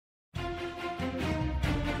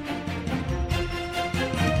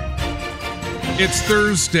It's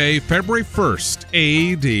Thursday, February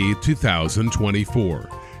 1st, AD 2024.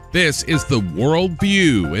 This is the World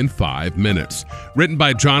View in 5 minutes, written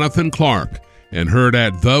by Jonathan Clark and heard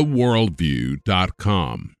at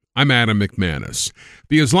theworldview.com. I'm Adam McManus.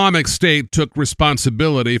 The Islamic State took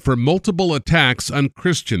responsibility for multiple attacks on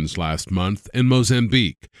Christians last month in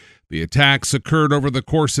Mozambique. The attacks occurred over the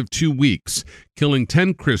course of 2 weeks, killing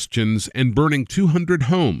 10 Christians and burning 200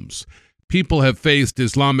 homes. People have faced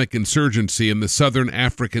Islamic insurgency in the southern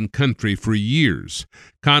African country for years.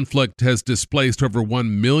 Conflict has displaced over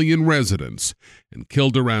 1 million residents and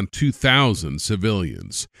killed around 2,000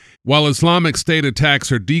 civilians. While Islamic State attacks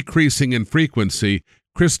are decreasing in frequency,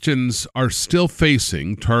 Christians are still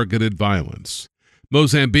facing targeted violence.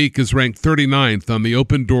 Mozambique is ranked 39th on the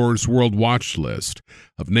Open Doors World Watch list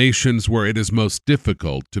of nations where it is most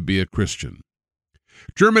difficult to be a Christian.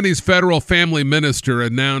 Germany's federal family minister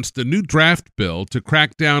announced a new draft bill to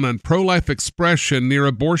crack down on pro-life expression near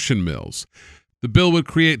abortion mills. The bill would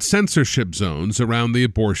create censorship zones around the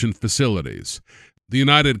abortion facilities. The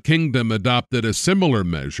United Kingdom adopted a similar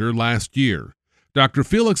measure last year. Dr.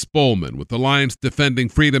 Felix Bohlman with Alliance Defending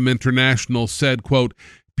Freedom International said, quote,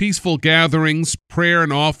 "Peaceful gatherings, prayer,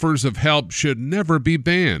 and offers of help should never be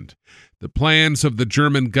banned. The plans of the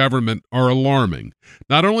German government are alarming.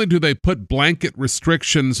 Not only do they put blanket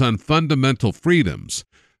restrictions on fundamental freedoms,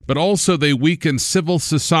 but also they weaken civil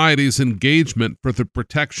society's engagement for the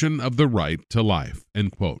protection of the right to life."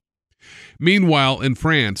 End quote. Meanwhile, in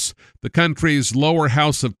France, the country's lower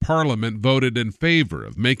house of parliament voted in favor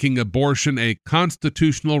of making abortion a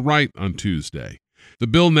constitutional right on Tuesday. The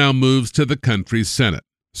bill now moves to the country's Senate.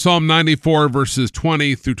 Psalm 94, verses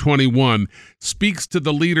 20 through 21, speaks to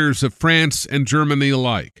the leaders of France and Germany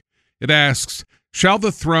alike. It asks, "Shall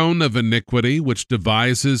the throne of iniquity, which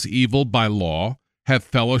devises evil by law, have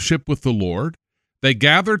fellowship with the Lord? They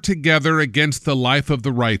gather together against the life of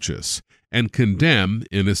the righteous and condemn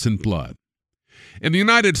innocent blood." In the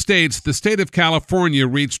United States, the state of California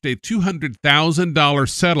reached a $200,000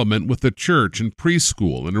 settlement with a church and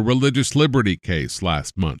preschool in a religious liberty case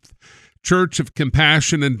last month. Church of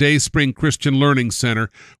Compassion and Dayspring Christian Learning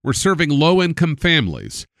Center were serving low-income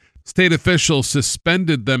families. State officials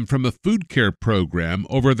suspended them from a food care program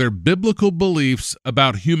over their biblical beliefs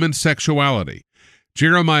about human sexuality.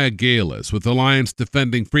 Jeremiah Gales with Alliance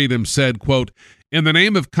Defending Freedom said, quote, "In the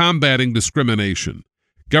name of combating discrimination,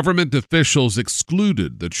 government officials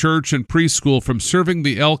excluded the church and preschool from serving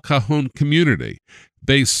the El Cajon community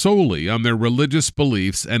based solely on their religious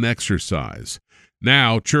beliefs and exercise.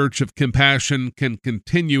 Now, Church of Compassion can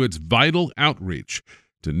continue its vital outreach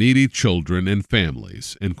to needy children and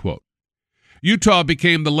families." End quote. Utah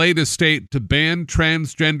became the latest state to ban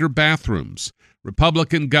transgender bathrooms.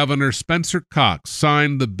 Republican Governor Spencer Cox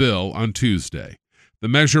signed the bill on Tuesday. The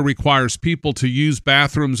measure requires people to use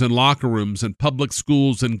bathrooms and locker rooms in public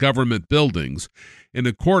schools and government buildings in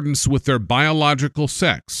accordance with their biological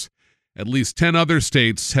sex. At least 10 other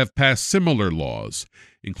states have passed similar laws,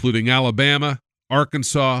 including Alabama,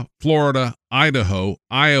 Arkansas, Florida, Idaho,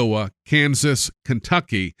 Iowa, Kansas,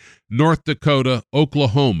 Kentucky, North Dakota,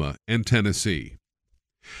 Oklahoma, and Tennessee.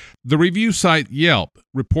 The review site Yelp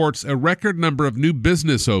reports a record number of new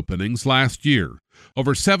business openings last year.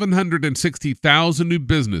 Over 760,000 new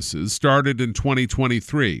businesses started in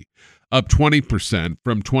 2023, up 20%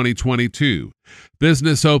 from 2022.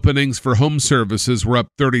 Business openings for home services were up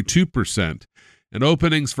 32%, and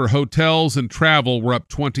openings for hotels and travel were up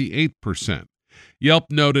 28%.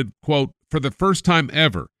 Yelp noted, quote, "For the first time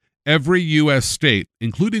ever, every U.S. state,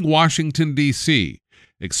 including Washington, D.C.,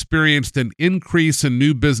 experienced an increase in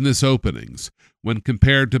new business openings when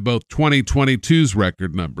compared to both 2022's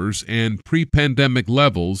record numbers and pre-pandemic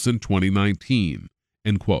levels in 2019,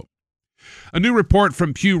 end quote. A new report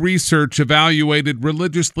from Pew Research evaluated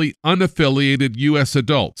religiously unaffiliated U.S.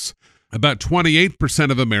 adults. About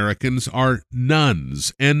 28% of Americans are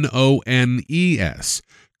nones, N-O-N-E-S,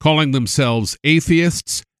 calling themselves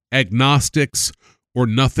atheists, agnostics, or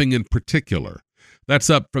nothing in particular. That's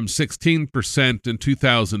up from 16% in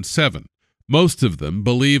 2007. Most of them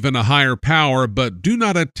believe in a higher power but do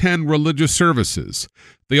not attend religious services.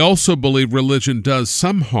 They also believe religion does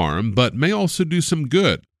some harm but may also do some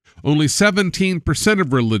good. Only 17%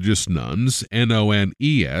 of religious nones,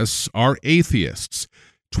 N-O-N-E-S, are atheists.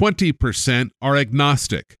 20% are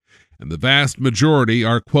agnostic. And the vast majority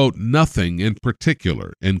are, quote, nothing in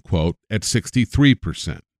particular, end quote, at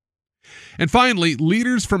 63%. And finally,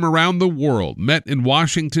 leaders from around the world met in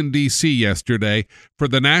Washington, D.C. yesterday for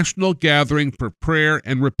the National Gathering for Prayer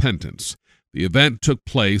and Repentance. The event took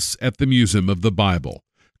place at the Museum of the Bible.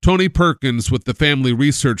 Tony Perkins with the Family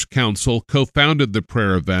Research Council co-founded the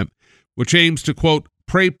prayer event, which aims to, quote,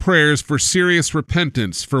 pray prayers for serious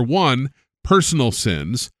repentance for 1, personal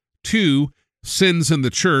sins, 2, sins in the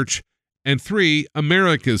church, and 3,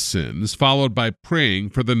 America's sins, followed by praying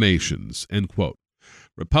for the nations, end quote.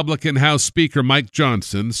 Republican House Speaker Mike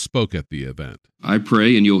Johnson spoke at the event. I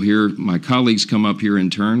pray, and you'll hear my colleagues come up here in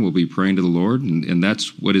turn. We'll be praying to the Lord, and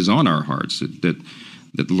that's what is on our hearts, that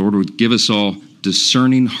the Lord would give us all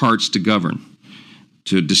discerning hearts to govern,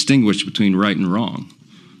 to distinguish between right and wrong,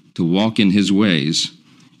 to walk in his ways,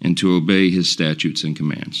 and to obey his statutes and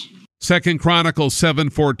commands. 2 Chronicles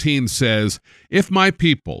 7:14 says, "If my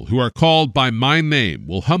people who are called by my name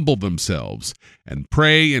will humble themselves and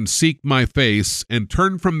pray and seek my face and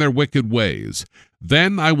turn from their wicked ways,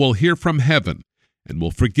 then I will hear from heaven and will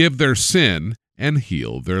forgive their sin and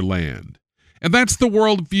heal their land." And that's the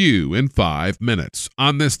World View in 5 minutes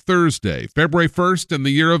on this Thursday, February 1st in the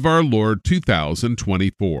year of our Lord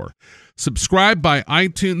 2024. Subscribe by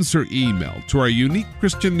iTunes or email to our unique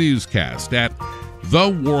Christian newscast at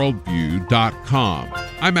theworldview.com.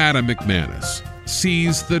 I'm Adam McManus.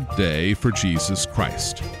 Seize the day for Jesus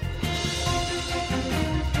Christ.